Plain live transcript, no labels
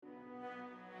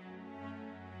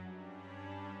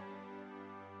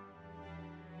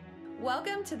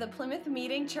Welcome to the Plymouth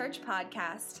Meeting Church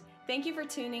podcast. Thank you for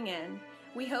tuning in.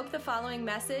 We hope the following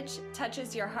message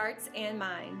touches your hearts and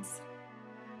minds.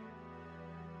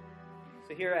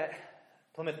 So here at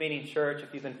Plymouth Meeting Church,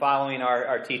 if you've been following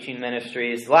our teaching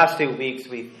ministries, the last 2 weeks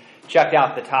we've checked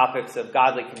out the topics of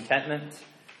godly contentment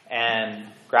and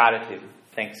gratitude,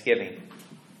 thanksgiving.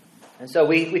 And so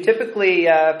we typically,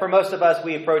 for most of us,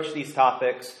 we approach these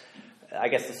topics. I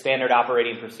guess the standard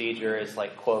operating procedure is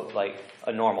like, quote, like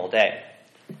a normal day.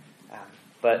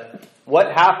 But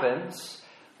what happens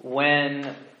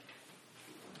when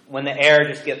the air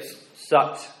just gets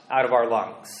sucked out of our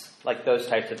lungs, like those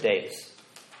types of days?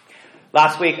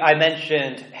 Last week I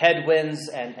mentioned headwinds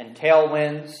and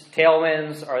tailwinds.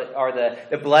 Tailwinds are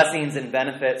the blessings and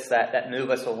benefits that move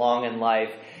us along in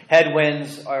life.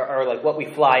 Headwinds are like what we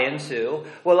fly into.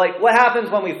 Well, like what happens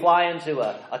when we fly into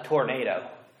a tornado?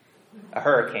 A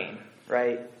hurricane,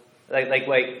 right? Like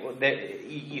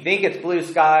you think it's blue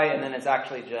sky, and then it's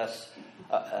actually just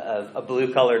a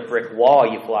blue-colored brick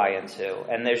wall you fly into.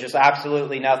 And there's just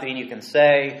absolutely nothing you can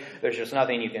say. There's just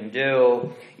nothing you can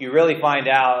do. You really find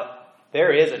out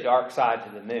there is a dark side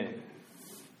to the moon.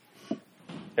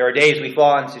 There are days we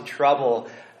fall into trouble,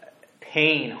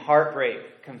 pain,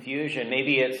 heartbreak, confusion.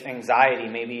 Maybe it's anxiety.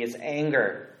 Maybe it's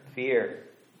anger, fear.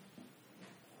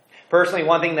 Personally,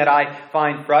 one thing that I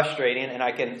find frustrating, and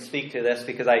I can speak to this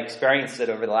because I experienced it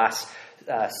over the last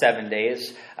 7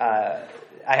 days. I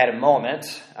had a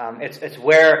moment. It's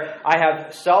where I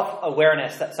have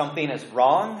self-awareness that something is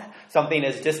wrong, something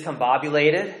is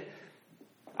discombobulated.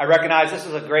 I recognize this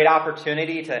is a great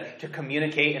opportunity to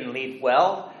communicate and lead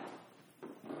well.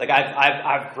 Like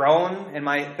I've grown in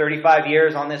my 35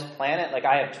 years on this planet. Like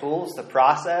I have tools to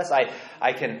process.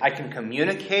 I can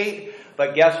communicate.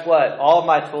 But guess what? All of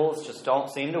my tools just don't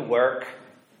seem to work.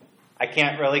 I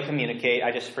can't really communicate.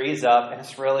 I just freeze up, and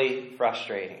it's really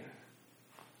frustrating.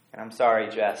 And I'm sorry,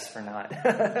 Jess, for not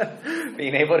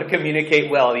being able to communicate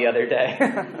well the other day.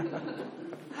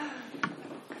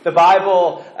 The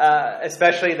Bible,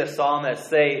 especially the psalmists,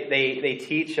 they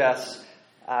teach us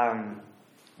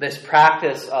this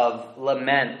practice of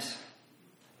lament.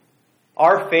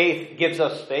 Our faith gives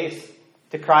us space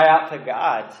to cry out to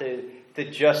God,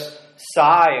 to just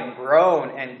sigh and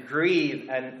groan and grieve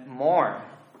and mourn.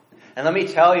 And let me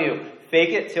tell you, fake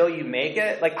it till you make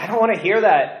it. Like, I don't want to hear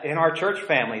that in our church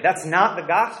family. That's not the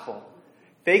gospel.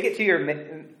 Fake it till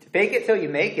you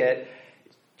make it.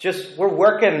 Just, we're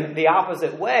working the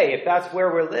opposite way if that's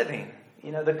where we're living.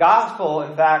 You know, the gospel,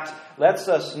 in fact, lets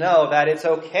us know that it's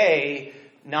okay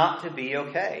not to be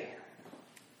okay.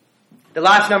 The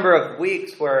last number of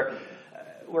weeks were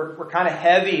kind of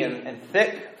heavy and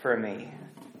thick for me.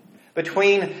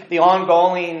 Between the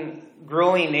ongoing,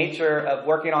 grueling nature of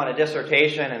working on a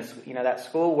dissertation and, that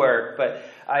schoolwork, but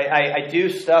I do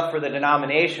stuff for the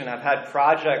denomination. I've had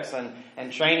projects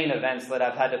and training events that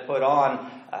I've had to put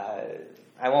on.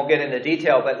 I won't get into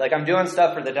detail, but I'm doing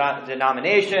stuff for the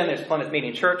denomination. There's Plymouth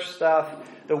Meeting Church stuff.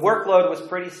 The workload was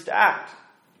pretty stacked.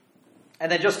 And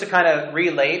then just to kind of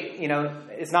relate,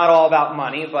 it's not all about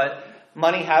money, but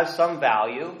money has some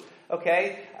value.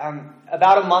 Okay,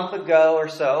 about a month ago or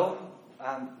so,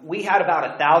 we had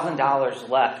about $1,000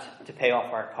 left to pay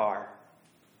off our car.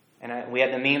 And we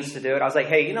had the means to do it. I was like,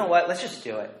 hey, you know what? Let's just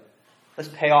do it. Let's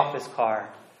pay off this car.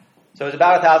 So it was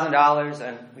about $1,000,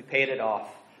 and we paid it off.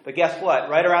 But guess what?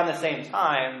 Right around the same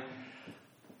time,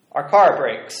 our car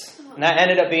breaks. And that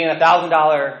ended up being a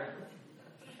 $1,000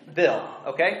 bill,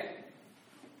 okay?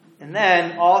 And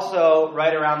then also,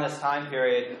 right around this time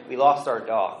period, we lost our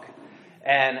dog.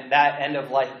 And that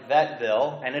end-of-life vet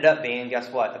bill ended up being, guess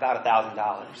what, about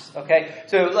 $1,000. Okay,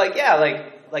 so like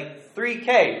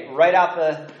 $3K right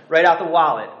out the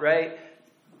wallet, right?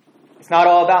 It's not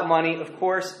all about money, of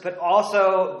course, but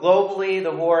also globally, the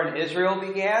war in Israel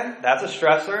began. That's a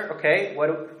stressor. Okay,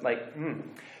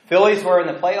 Phillies were in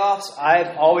the playoffs.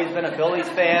 I've always been a Phillies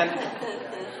fan.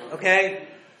 Okay.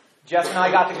 Jess and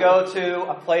I got to go to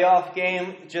a playoff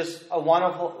game, just a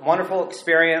wonderful, wonderful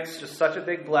experience, just such a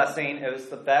big blessing. It was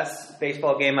the best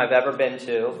baseball game I've ever been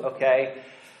to, okay?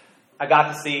 I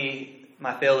got to see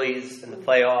my Phillies in the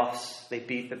playoffs. They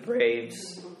beat the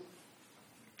Braves,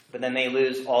 but then they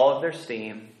lose all of their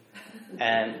steam,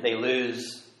 and they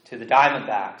lose to the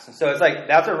Diamondbacks. And so it's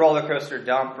that's a roller coaster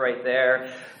dump right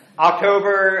there.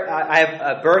 October, I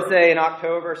have a birthday in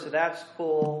October, so that's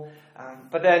cool.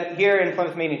 But then here in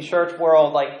Plymouth Meeting Church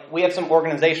world, we have some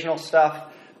organizational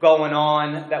stuff going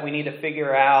on that we need to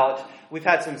figure out. We've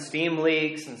had some steam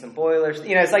leaks and some boilers.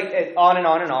 It's on and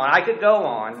on and on. I could go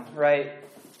on, right?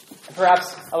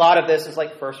 Perhaps a lot of this is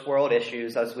first world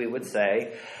issues, as we would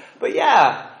say. But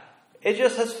yeah, it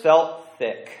just has felt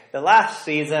thick. The last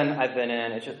season I've been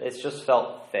in, it's just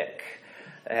felt thick.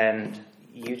 And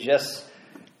you just,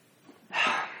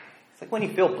 it's like when you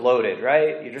feel bloated,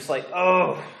 right? You're just like,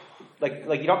 oh, like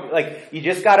you don't, like, you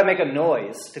just got to make a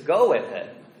noise to go with it,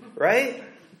 right?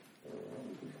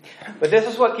 But this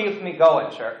is what keeps me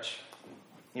going, church.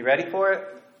 You ready for it?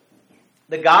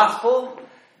 The gospel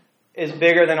is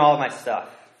bigger than all of my stuff.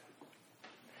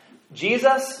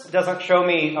 Jesus doesn't show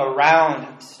me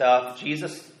around stuff.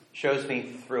 Jesus shows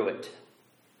me through it.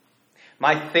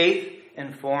 My faith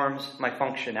informs my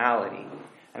functionality.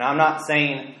 And I'm not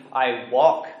saying I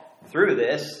walk through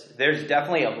this. There's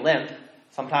definitely a limp,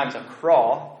 sometimes a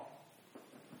crawl.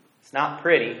 It's not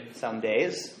pretty some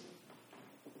days.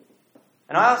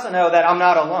 And I also know that I'm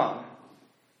not alone,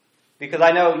 because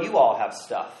I know you all have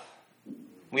stuff.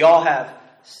 We all have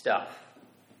stuff.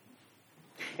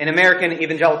 In American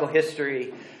evangelical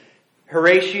history,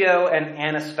 Horatio and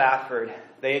Anna Spafford,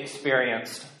 they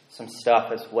experienced some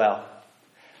stuff as well.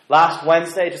 Last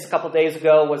Wednesday, just a couple days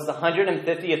ago, was the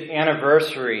 150th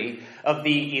anniversary of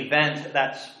the event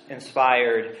that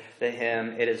inspired the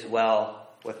hymn, "It Is Well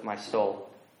With My Soul."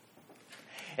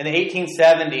 In the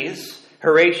 1870s,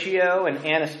 Horatio and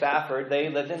Anna Spafford, they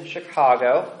lived in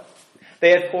Chicago.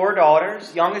 They had 4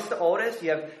 daughters, youngest to oldest.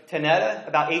 You have Tanetta,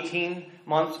 about 18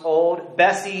 months old,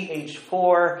 Bessie, age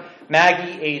 4,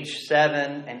 Maggie, age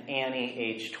 7, and Annie,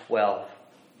 age 12.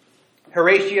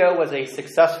 Horatio was a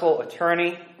successful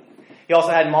attorney. He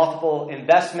also had multiple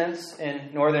investments in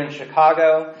northern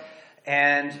Chicago,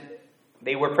 and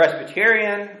they were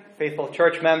Presbyterian, faithful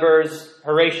church members.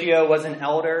 Horatio was an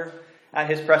elder at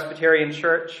his Presbyterian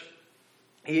church.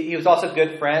 He was also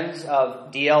good friends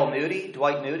of D.L. Moody,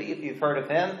 Dwight Moody, if you've heard of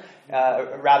him,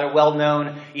 a rather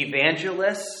well-known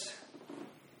evangelist.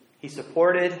 He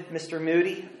supported Mr.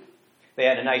 Moody. They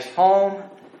had a nice home.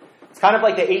 It's kind of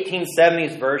like the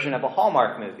 1870s version of a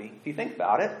Hallmark movie, if you think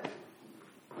about it.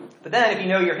 But then, if you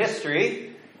know your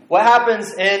history, what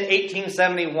happens in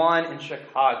 1871 in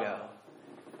Chicago?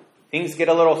 Things get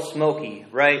a little smoky,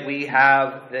 right? We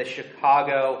have the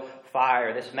Chicago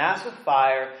fire, this massive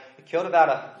fire. It killed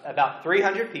about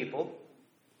 300 people,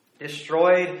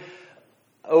 destroyed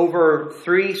over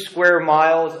 3 square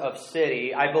miles of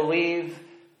city. I believe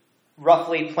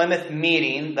roughly Plymouth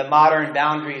Meeting, the modern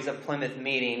boundaries of Plymouth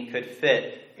Meeting, could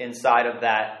fit inside of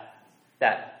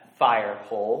that fire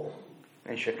hole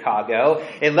in Chicago.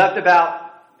 It left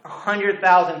about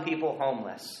 100,000 people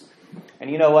homeless. And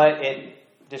you know what? It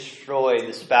destroyed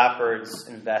the Spaffords'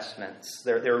 investments,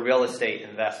 their real estate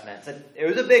investments. It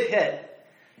was a big hit.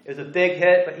 It was a big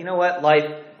hit, but you know what?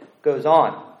 Life goes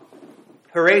on.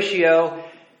 Horatio,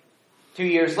 2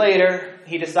 years later,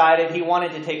 he decided he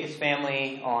wanted to take his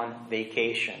family on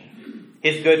vacation.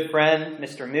 His good friend,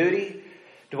 Mr. Moody,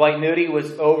 Dwight Moody,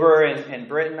 was over in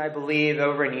Britain, I believe,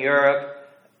 over in Europe,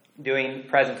 doing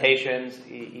presentations,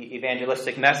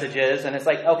 evangelistic messages. And it's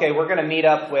like, okay, we're going to meet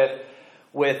up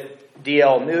with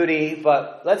D.L. Moody,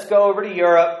 but let's go over to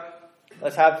Europe.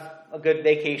 Let's have a good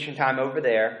vacation time over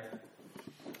there.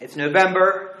 It's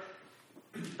November,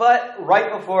 but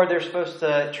right before they're supposed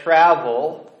to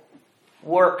travel,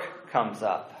 work comes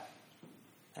up.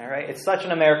 All right, it's such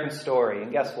an American story,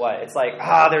 and guess what? It's like,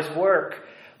 there's work,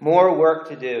 more work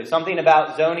to do. Something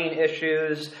about zoning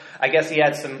issues. I guess he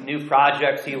had some new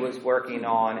projects he was working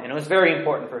on, and it was very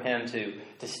important for him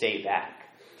to stay back.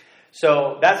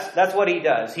 So that's what he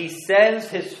does. He sends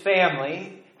his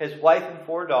family, his wife and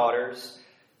 4 daughters,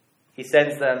 he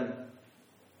sends them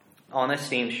on a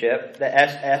steamship, the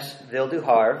SS Ville du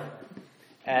Havre,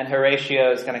 and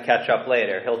Horatio is going to catch up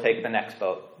later. He'll take the next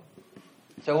boat.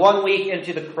 So 1 week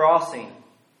into the crossing,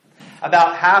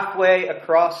 about halfway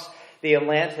across the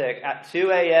Atlantic at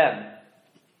 2 a.m.,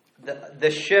 the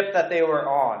ship that they were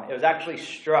on, it was actually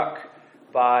struck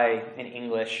by an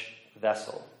English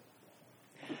vessel.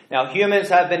 Now, humans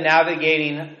have been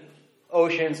navigating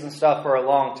oceans and stuff for a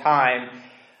long time.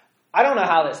 I don't know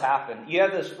how this happened. You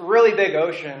have this really big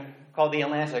ocean called the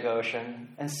Atlantic Ocean,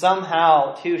 and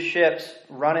somehow 2 ships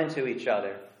run into each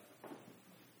other.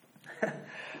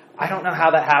 I don't know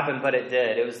how that happened, but it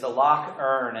did. It was the Loch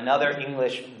Earn, another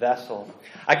English vessel.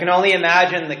 I can only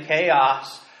imagine the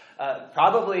chaos,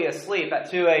 probably asleep at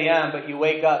 2 a.m., but you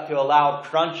wake up to a loud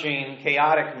crunching,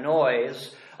 chaotic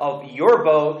noise of your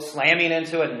boat slamming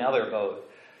into another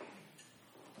boat.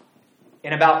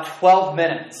 In about 12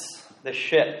 minutes, the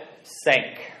ship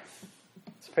sank.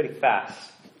 It's pretty fast.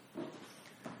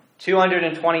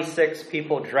 226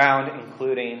 people drowned,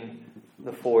 including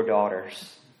the 4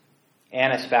 daughters.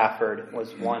 Anna Spafford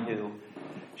was one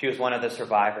of the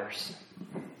survivors.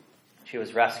 She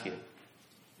was rescued.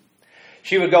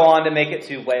 She would go on to make it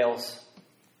to Wales.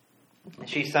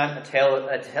 She sent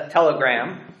a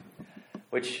telegram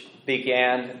which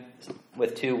began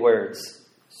with 2 words,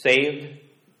 saved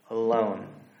alone.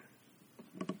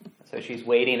 So she's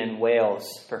waiting in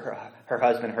Wales for her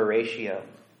husband Horatio.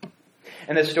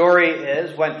 And the story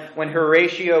is when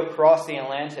Horatio crossed the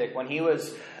Atlantic, when he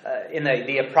was in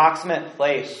the approximate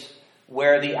place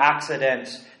where the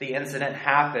incident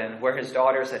happened, where his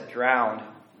daughters had drowned,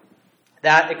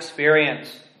 that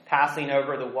experience, passing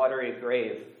over the watery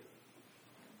grave,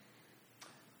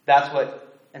 that's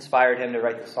what inspired him to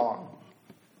write the song,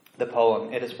 the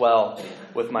poem, It Is Well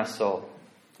With My Soul.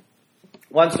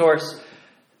 One source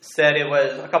said it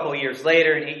was a couple of years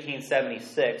later, in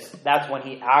 1876, that's when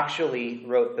he actually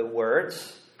wrote the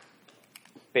words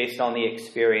based on the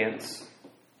experience.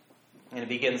 And it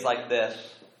begins like this: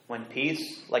 when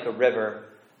peace like a river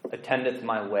attendeth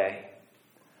my way,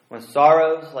 when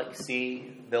sorrows like sea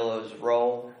billows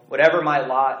roll, whatever my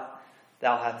lot,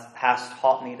 thou hast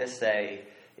taught me to say,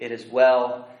 it is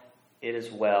well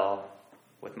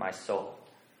with my soul.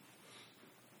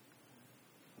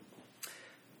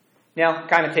 Now,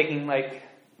 kind of taking like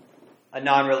a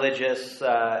non-religious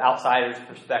outsider's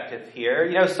perspective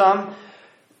here. Some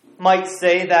might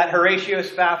say that Horatio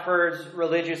Spafford's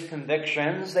religious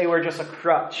convictions, they were just a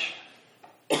crutch.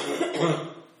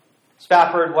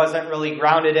 Spafford wasn't really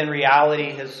grounded in reality.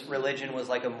 His religion was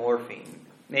like a morphine.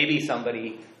 Maybe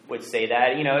somebody would say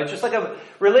that. It's just like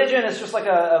religion is just like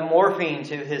a morphine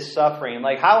to his suffering.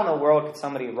 Like, how in the world could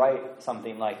somebody write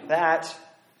something like that?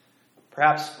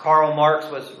 Perhaps Karl Marx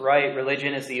was right.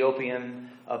 Religion is the opium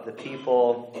of the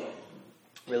people.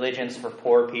 Religion's for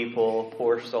poor people,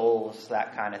 poor souls,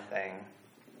 that kind of thing.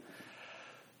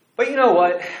 But you know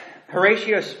what?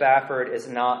 Horatio Spafford is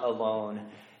not alone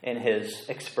in his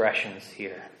expressions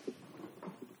here.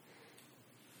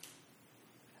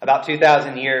 About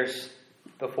 2,000 years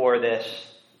before this,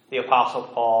 the Apostle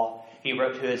Paul, he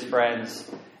wrote to his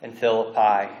friends in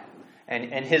Philippi.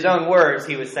 And in his own words,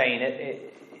 he was saying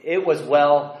it was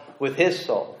well with his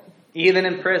soul, even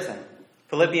in prison.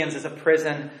 Philippians is a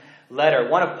prison letter.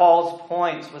 One of Paul's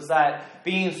points was that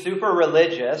being super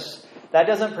religious, that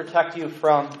doesn't protect you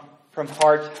from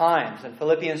hard times. In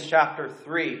Philippians chapter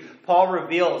 3, Paul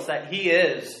reveals that he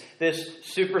is this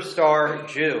superstar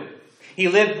Jew. He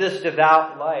lived this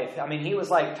devout life. I mean, he was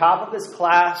like top of his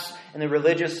class in the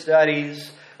religious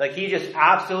studies. Like, he just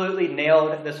absolutely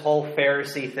nailed this whole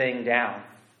Pharisee thing down.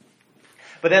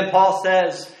 But then Paul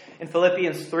says in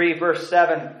Philippians 3, verse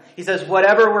 7, he says,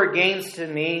 whatever were gains to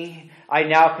me, I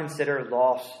now consider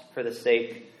loss for the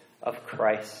sake of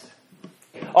Christ.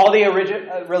 All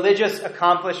the religious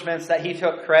accomplishments that he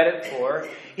took credit for,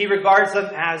 he regards them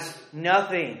as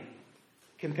nothing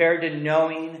compared to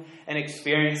knowing and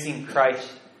experiencing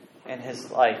Christ and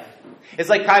his life. It's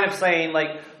like kind of saying,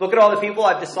 like, look at all the people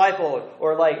I've discipled,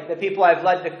 or like the people I've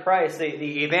led to Christ,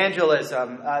 the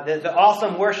evangelism, the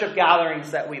awesome worship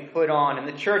gatherings that we put on, and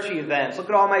the church events. Look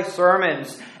at all my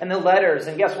sermons and the letters.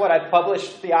 And guess what? I've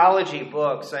published theology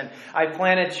books, and I've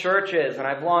planted churches, and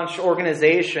I've launched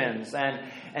organizations,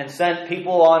 and sent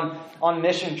people on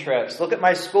mission trips. Look at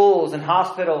my schools and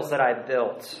hospitals that I've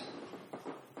built.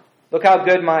 Look how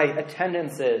good my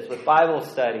attendance is with Bible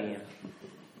study.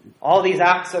 All these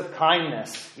acts of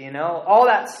kindness, all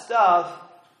that stuff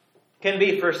can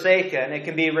be forsaken. It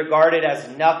can be regarded as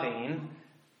nothing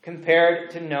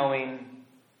compared to knowing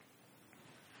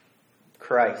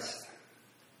Christ.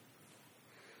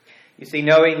 You see,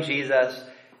 knowing Jesus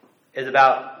is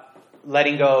about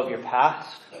letting go of your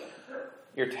past,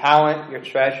 your talent, your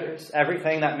treasures,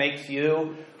 everything that makes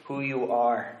you who you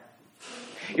are.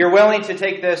 You're willing to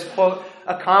take this, quote,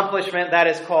 accomplishment that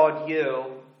is called you,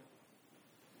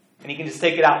 and you can just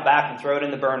take it out back and throw it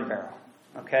in the burn barrel.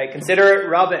 Okay? Consider it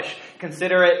rubbish.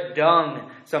 Consider it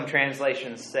dung, some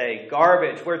translations say.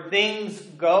 Garbage, where things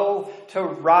go to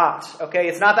rot. Okay?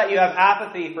 It's not that you have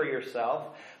apathy for yourself,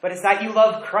 but it's that you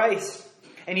love Christ,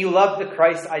 and you love the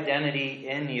Christ identity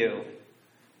in you.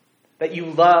 That you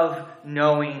love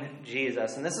knowing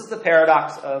Jesus. And this is the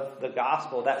paradox of the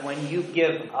gospel, that when you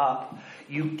give up,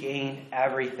 you gain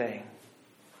everything.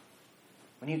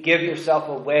 When you give yourself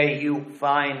away, you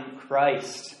find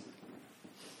Christ.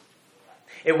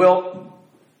 It will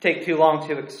take too long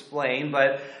to explain,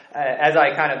 but as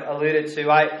I kind of alluded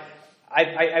to,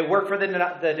 I work for the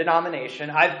denomination.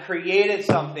 I've created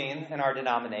something in our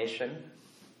denomination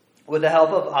with the help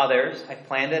of others. I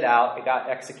planned it out. It got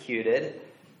executed.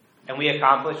 And we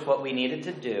accomplished what we needed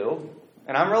to do.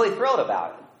 And I'm really thrilled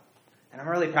about it. And I'm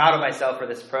really proud of myself for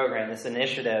this program, this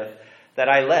initiative that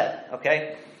I led.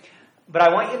 Okay? But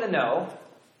I want you to know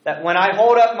that when I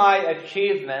hold up my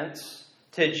achievements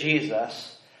to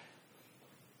Jesus,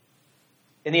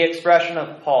 in the expression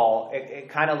of Paul, it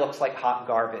kind of looks like hot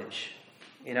garbage.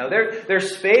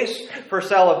 There's space for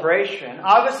celebration.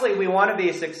 Obviously, we want to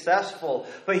be successful,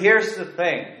 but here's the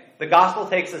thing. The gospel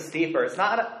takes us deeper. It's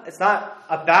not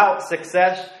about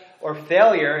success or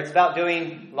failure. It's about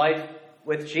doing life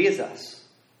with Jesus.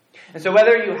 And so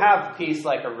whether you have peace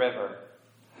like a river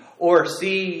or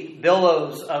see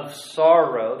billows of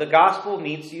sorrow, the gospel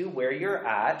meets you where you're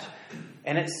at,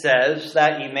 and it says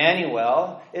that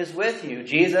Emmanuel is with you.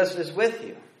 Jesus is with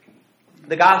you.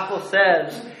 The gospel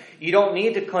says you don't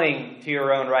need to cling to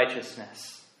your own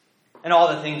righteousness and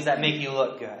all the things that make you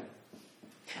look good.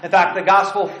 In fact, the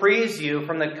gospel frees you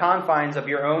from the confines of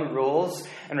your own rules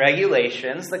and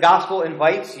regulations. The gospel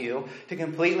invites you to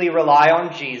completely rely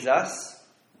on Jesus.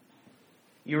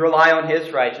 You rely on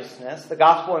his righteousness. The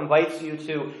gospel invites you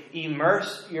to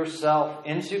immerse yourself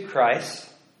into Christ.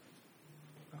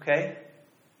 Okay?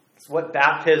 It's what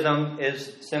baptism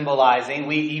is symbolizing.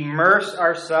 We immerse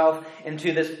ourselves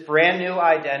into this brand new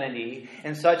identity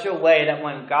in such a way that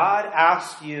when God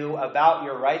asks you about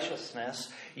your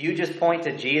righteousness, you just point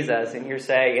to Jesus and you're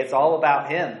saying it's all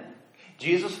about him.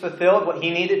 Jesus fulfilled what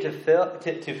he needed to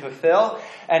fulfill,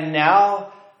 and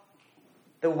now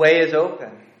the way is open.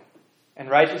 And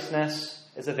righteousness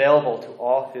is available to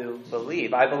all who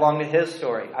believe. I belong to his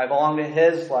story. I belong to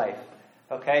his life.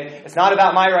 Okay? It's not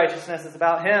about my righteousness. It's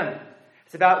about him.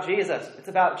 It's about Jesus. It's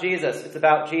about Jesus. It's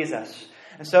about Jesus.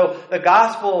 And so the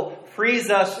gospel frees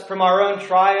us from our own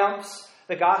triumphs.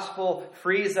 The gospel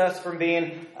frees us from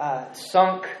being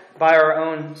sunk by our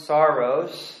own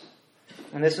sorrows.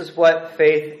 And this is what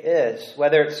faith is.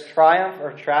 Whether it's triumph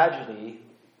or tragedy,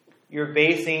 you're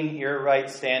basing your right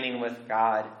standing with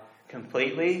God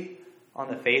completely on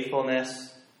the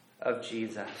faithfulness of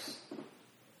Jesus.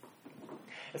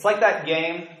 It's like that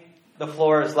game, The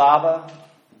Floor is Lava.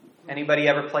 Anybody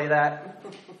ever play that?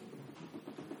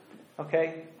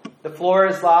 Okay? The floor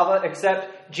is lava,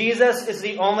 except Jesus is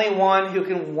the only one who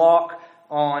can walk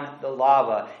on the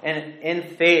lava. And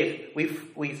in faith,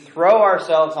 we throw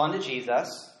ourselves onto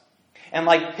Jesus, and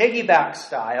like piggyback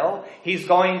style, he's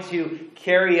going to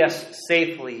carry us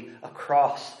safely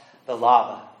across the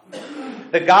lava.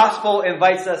 The gospel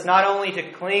invites us not only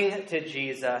to cling to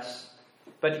Jesus,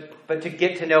 but to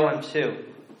get to know him too.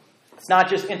 It's not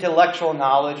just intellectual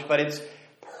knowledge, but it's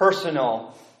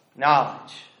personal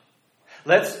knowledge.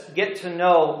 Let's get to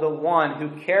know the one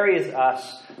who carries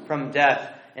us from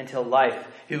death into life,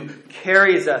 who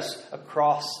carries us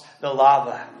across the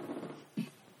lava.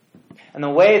 And the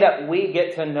way that we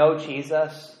get to know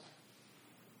Jesus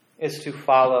is to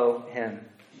follow him.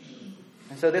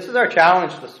 And so this is our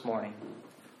challenge this morning.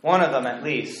 One of them at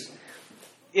least.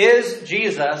 Is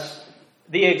Jesus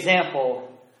the example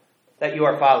that you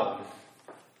are following?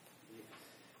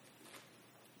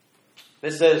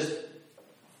 This is,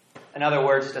 in other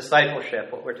words,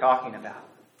 discipleship, what we're talking about.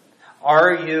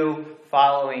 Are you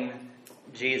following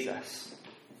Jesus,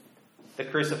 the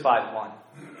crucified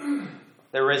one,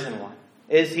 the risen one?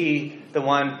 Is he the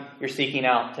one you're seeking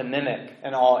out to mimic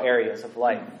in all areas of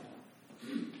life?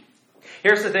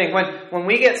 Here's the thing. When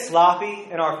we get sloppy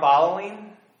in our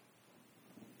following,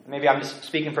 maybe I'm just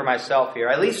speaking for myself here,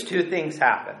 at least two things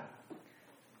happen.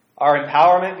 Our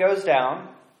empowerment goes down.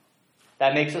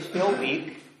 That makes us feel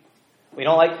weak. We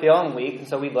don't like feeling weak, and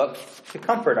so we look to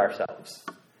comfort ourselves.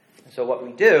 And so what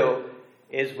we do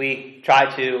is we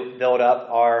try to build up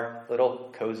our little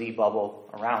cozy bubble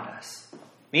around us.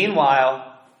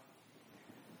 Meanwhile,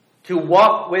 to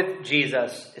walk with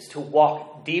Jesus is to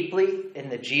walk deeply in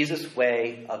the Jesus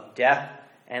way of death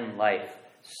and life,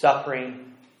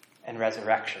 suffering and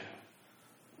resurrection.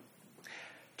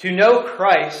 To know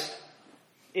Christ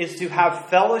is to have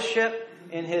fellowship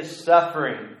in his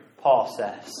suffering, Paul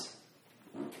says.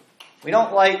 We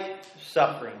don't like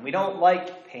suffering. We don't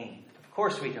like pain. Of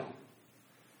course we don't.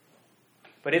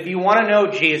 But if you want to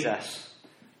know Jesus,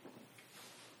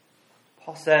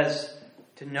 Paul says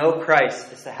to know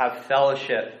Christ is to have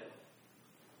fellowship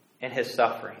in his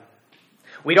suffering.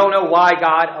 We don't know why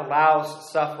God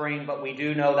allows suffering, but we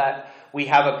do know that we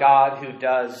have a God who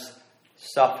does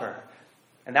suffer.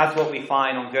 And that's what we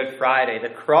find on Good Friday. The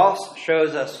cross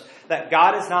shows us that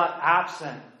God is not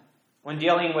absent when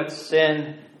dealing with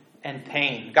sin and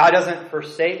pain. God doesn't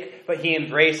forsake, but he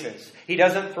embraces. He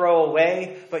doesn't throw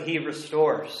away, but he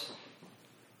restores.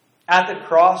 At the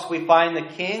cross, we find the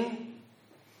King.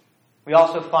 We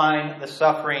also find the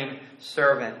suffering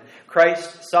servant.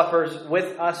 Christ suffers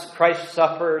with us. Christ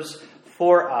suffers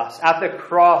for us. At the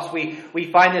cross,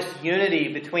 we find this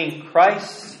unity between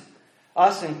Christ,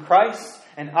 us and Christ,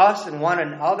 and us and one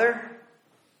another.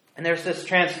 And there's this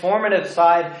transformative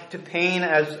side to pain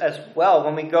as well.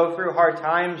 When we go through hard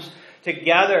times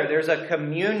together, there's a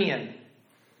communion.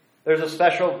 There's a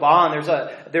special bond.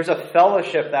 There's a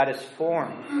fellowship that is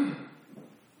formed.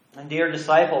 And dear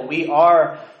disciple, we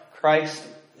are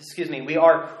cross-shaped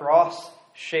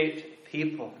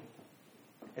people.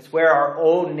 It's where our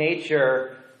old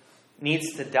nature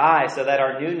needs to die so that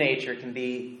our new nature can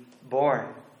be born.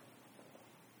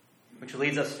 Which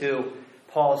leads us to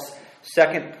Paul's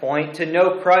second point. To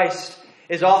know Christ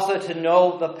is also to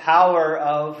know the power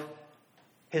of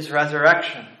his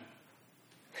resurrection.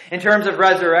 In terms of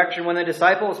resurrection, when the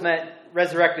disciples met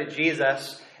resurrected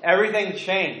Jesus, everything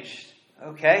changed.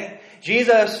 Okay?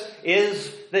 Jesus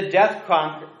is the death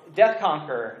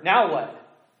conqueror. Now what?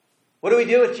 What do we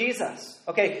do with Jesus?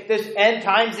 Okay, this end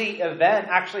times event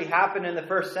actually happened in the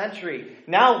first century.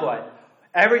 Now what?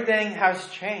 Everything has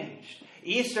changed.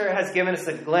 Easter has given us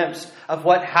a glimpse of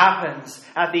what happens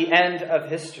at the end of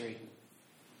history.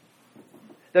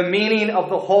 The meaning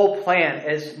of the whole plan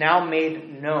is now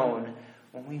made known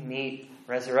when we meet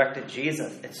resurrected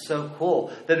Jesus. It's so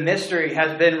cool. The mystery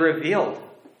has been revealed.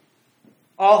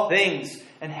 All things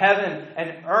in heaven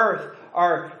and earth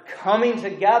are coming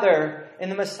together in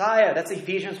the Messiah. That's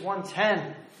Ephesians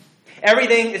 1:10.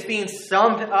 Everything is being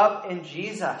summed up in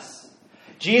Jesus.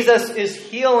 Jesus is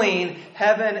healing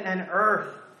heaven and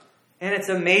earth. And it's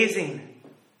amazing.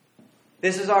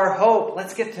 This is our hope.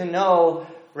 Let's get to know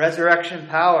resurrection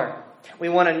power. We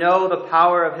want to know the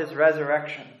power of his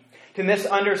resurrection. To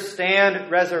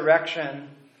misunderstand resurrection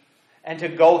and to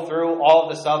go through all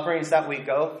of the sufferings that we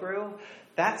go through,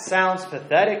 that sounds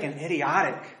pathetic and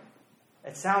idiotic.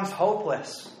 It sounds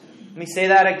hopeless. Let me say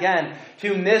that again.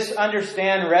 To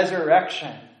misunderstand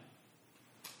resurrection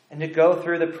and to go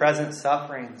through the present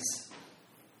sufferings.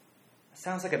 It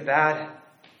sounds like a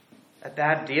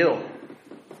bad deal.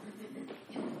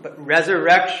 But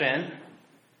resurrection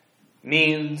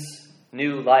means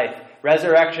new life.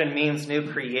 Resurrection means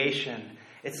new creation.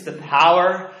 It's the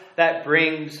power that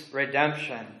brings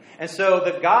redemption. And so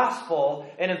the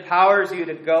gospel, it empowers you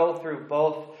to go through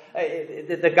both.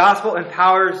 The gospel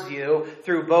empowers you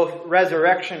through both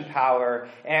resurrection power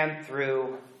and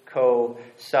through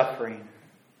co-suffering.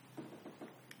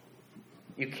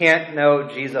 You can't know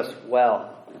Jesus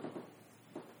well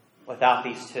without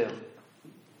these two.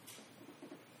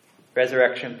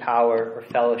 Resurrection power or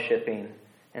fellowshipping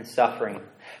and suffering.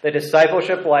 The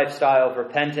discipleship lifestyle of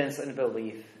repentance and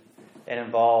belief, it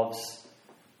involves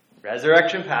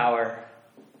resurrection power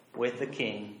with the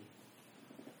King.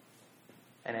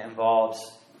 And it involves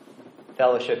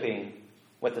fellowshipping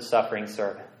with the suffering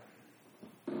servant.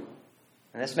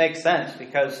 And this makes sense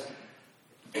because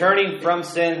turning from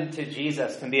sin to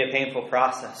Jesus can be a painful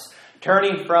process.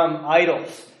 Turning from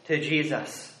idols to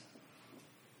Jesus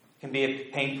can be a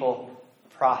painful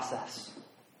process.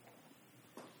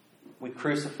 We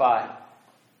crucify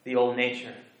the old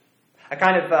nature. I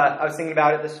was thinking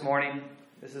about it this morning.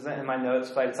 This isn't in my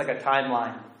notes, but it's like a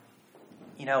timeline.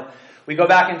 We go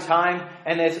back in time,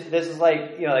 and this is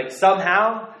like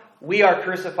somehow we are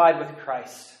crucified with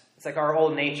Christ. It's like our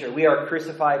old nature. We are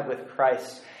crucified with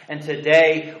Christ. And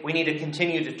today, we need to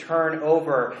continue to turn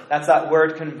over. That's that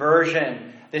word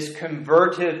conversion. This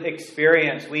convertive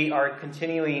experience. We are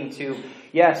continuing to,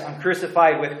 yes, I'm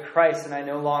crucified with Christ and I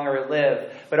no longer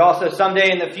live. But also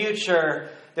someday in the future,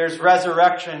 there's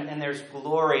resurrection and there's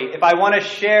glory. If I want to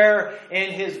share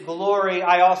in his glory,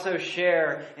 I also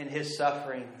share in his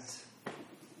sufferings.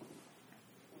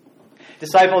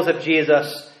 Disciples of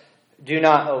Jesus do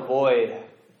not avoid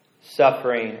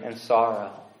suffering and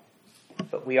sorrow,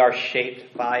 but we are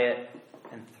shaped by it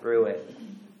and through it.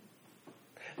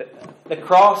 The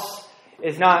cross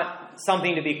is not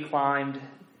something to be climbed.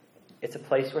 It's a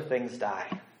place where things die.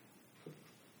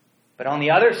 But on the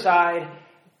other side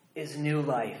is new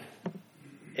life.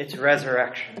 It's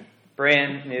resurrection.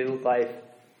 Brand new life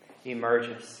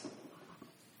emerges.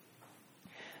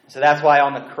 So that's why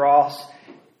on the cross,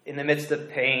 in the midst of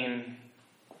pain,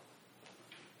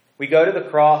 we go to the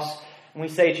cross and we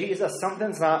say, Jesus,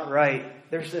 something's not right.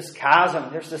 There's this chasm.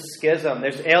 There's this schism.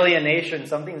 There's alienation.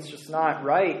 Something's just not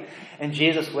right. And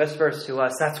Jesus whispers to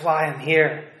us, that's why I'm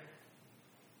here.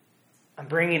 I'm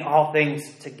bringing all things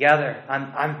together.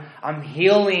 I'm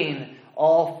healing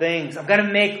all things. I'm going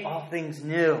to make all things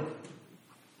new.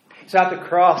 So at the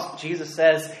cross, Jesus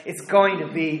says, it's going to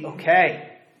be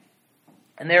okay.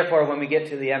 And therefore, when we get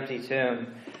to the empty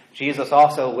tomb, Jesus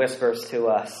also whispers to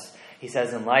us. He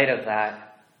says, in light of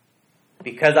that,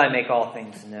 because I make all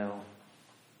things new,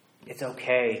 it's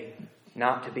okay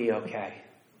not to be okay.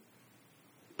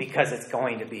 Because it's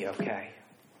going to be okay.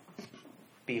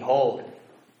 Behold,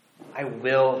 I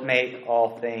will make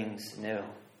all things new.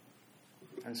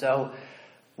 And so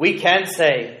we can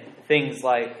say things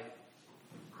like,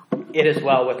 it is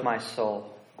well with my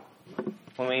soul.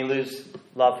 When we lose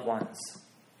loved ones.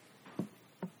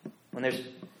 When there's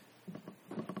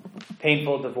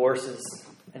painful divorces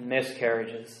and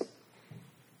miscarriages.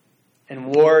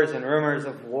 And wars and rumors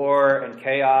of war and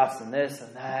chaos and this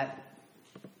and that.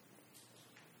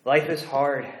 Life is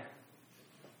hard.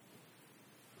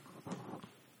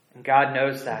 And God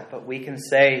knows that, but we can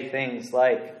say things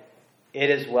like, it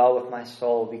is well with my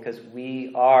soul, because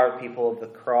we are people of the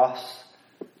cross.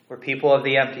 We're people of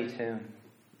the empty tomb.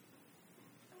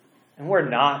 And we're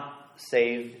not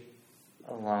saved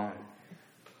alone.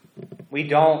 We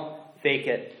don't fake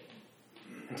it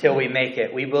until we make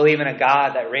it. We believe in a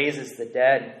God that raises the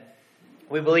dead.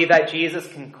 We believe that Jesus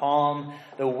can calm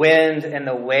the wind and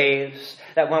the waves.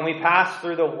 That when we pass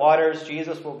through the waters,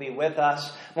 Jesus will be with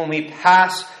us. When we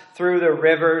pass through the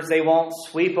rivers, they won't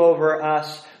sweep over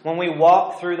us. When we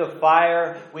walk through the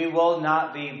fire, we will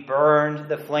not be burned.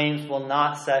 The flames will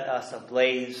not set us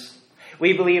ablaze.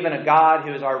 We believe in a God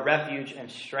who is our refuge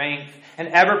and strength, an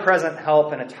ever-present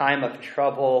help in a time of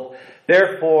trouble.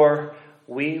 Therefore,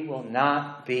 we will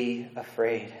not be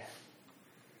afraid.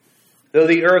 Though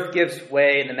the earth gives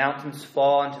way and the mountains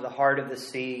fall into the heart of the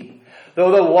sea,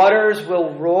 though the waters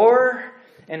will roar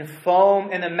and foam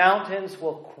and the mountains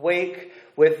will quake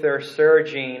with their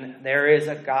surging, there is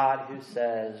a God who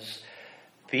says,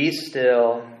 be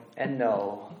still and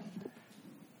know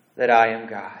that I am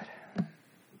God.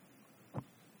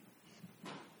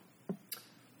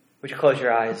 Would you close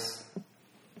your eyes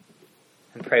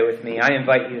and pray with me? I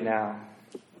invite you now.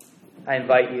 I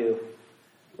invite you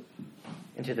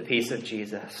into the peace of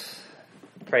Jesus.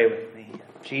 Pray with me.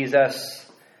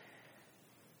 Jesus,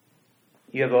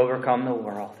 you have overcome the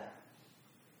world.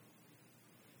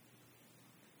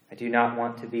 I do not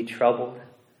want to be troubled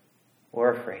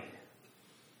or afraid.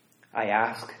 I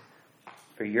ask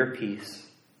for your peace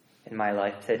in my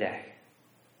life today.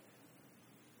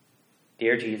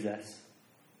 Dear Jesus,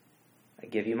 I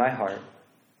give you my heart.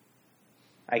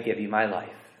 I give you my life.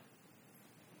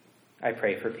 I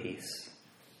pray for peace.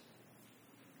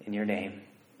 In your name,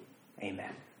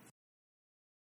 amen.